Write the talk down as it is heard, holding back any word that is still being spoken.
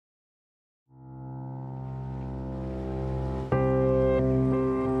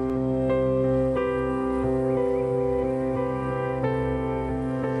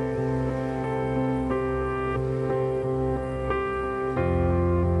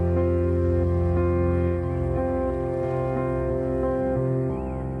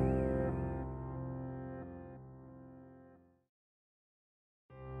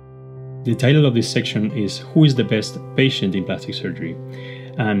The title of this section is Who is the best patient in plastic surgery?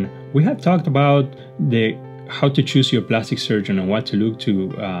 And we have talked about how to choose your plastic surgeon and what to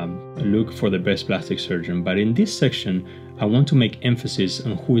look for the best plastic surgeon. But in this section, I want to make emphasis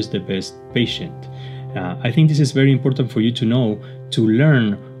on who is the best patient. I think this is very important for you to know, to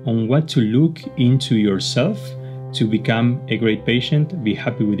learn on what to look into yourself to become a great patient, be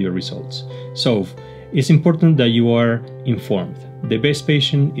happy with your results. So it's important that you are informed. The best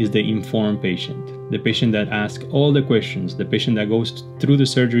patient is the informed patient, the patient that asks all the questions, the patient that goes through the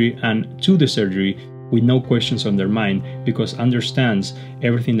surgery and to the surgery with no questions on their mind because understands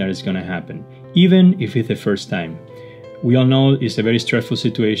everything that is going to happen, even if it's the first time. We all know it's a very stressful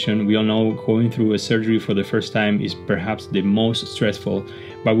situation. We all know going through a surgery for the first time is perhaps the most stressful,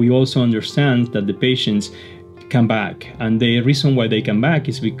 but we also understand that the patients come back, and the reason why they come back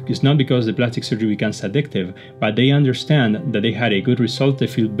is not because the plastic surgery becomes addictive, but they understand that they had a good result, they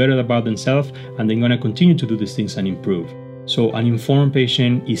feel better about themselves, and they're going to continue to do these things and improve. So an informed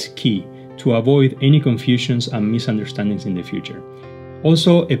patient is key to avoid any confusions and misunderstandings in the future.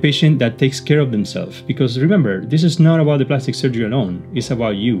 Also, a patient that takes care of themselves, because remember, this is not about the plastic surgery alone, it's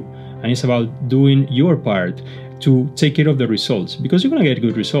about you, and it's about doing your part to take care of the results, because you're going to get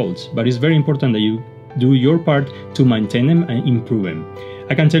good results, but it's very important that you do your part to maintain them and improve them.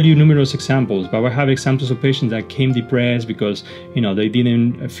 I can tell you numerous examples, but I have examples of patients that came depressed because they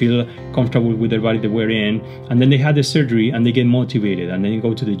didn't feel comfortable with their body they were in, and then they had the surgery and they get motivated and then they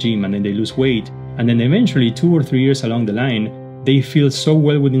go to the gym and then they lose weight, and then eventually 2 or 3 years along the line they feel so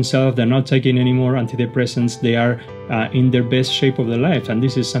well with themselves, they're not taking any more antidepressants, they are in their best shape of their life, and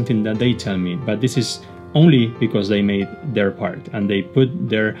this is something that they tell me, but this is only because they made their part and they put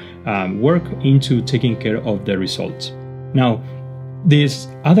their work into taking care of the results. Now, this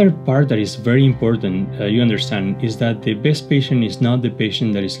other part that is very important, you understand, is that the best patient is not the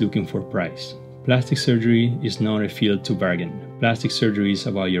patient that is looking for price. Plastic surgery is not a field to bargain. Plastic surgery is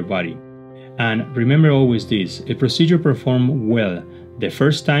about your body. And remember always this, a procedure performed well the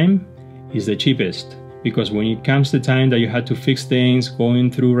first time is the cheapest, because when it comes to time that you had to fix things,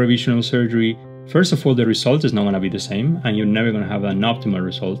 going through revisional surgery, first of all, the result is not going to be the same, and you're never going to have an optimal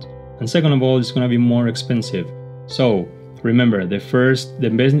result. And second of all, it's going to be more expensive. So remember, the best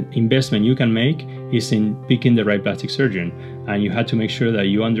investment you can make is in picking the right plastic surgeon. And you have to make sure that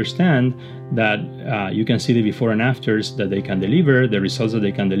you understand that you can see the before and afters that they can deliver, the results that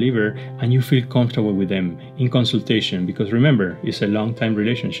they can deliver, and you feel comfortable with them in consultation, because remember, it's a long-time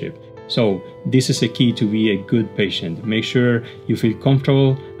relationship. So this is a key to be a good patient. Make sure you feel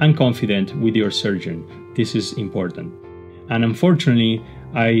comfortable and confident with your surgeon. This is important. And unfortunately,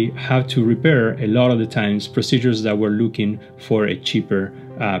 I have to repair a lot of the times procedures that were looking for a cheaper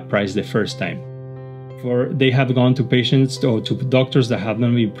price the first time. They have gone to patients or to doctors that have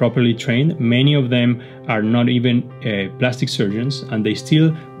not been properly trained. Many of them are not even plastic surgeons, and they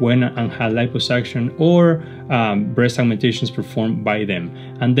still went and had liposuction or breast augmentations performed by them.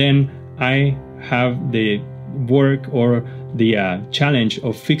 And then I have the work or the challenge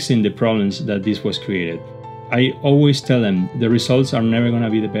of fixing the problems that this was created. I always tell them the results are never going to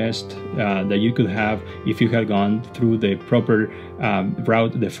be the best that you could have if you had gone through the proper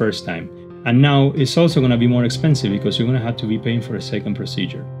route the first time. And now it's also going to be more expensive because you're going to have to be paying for a second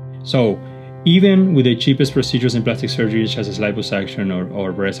procedure. So even with the cheapest procedures in plastic surgery, such as liposuction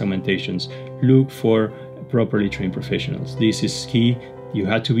or breast augmentations, look for properly trained professionals. This is key. You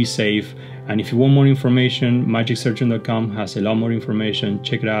have to be safe. And if you want more information, magicsurgeon.com has a lot more information.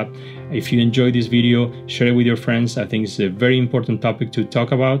 Check it out. If you enjoyed this video, share it with your friends. I think it's a very important topic to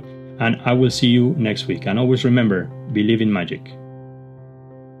talk about. And I will see you next week. And always remember, believe in magic.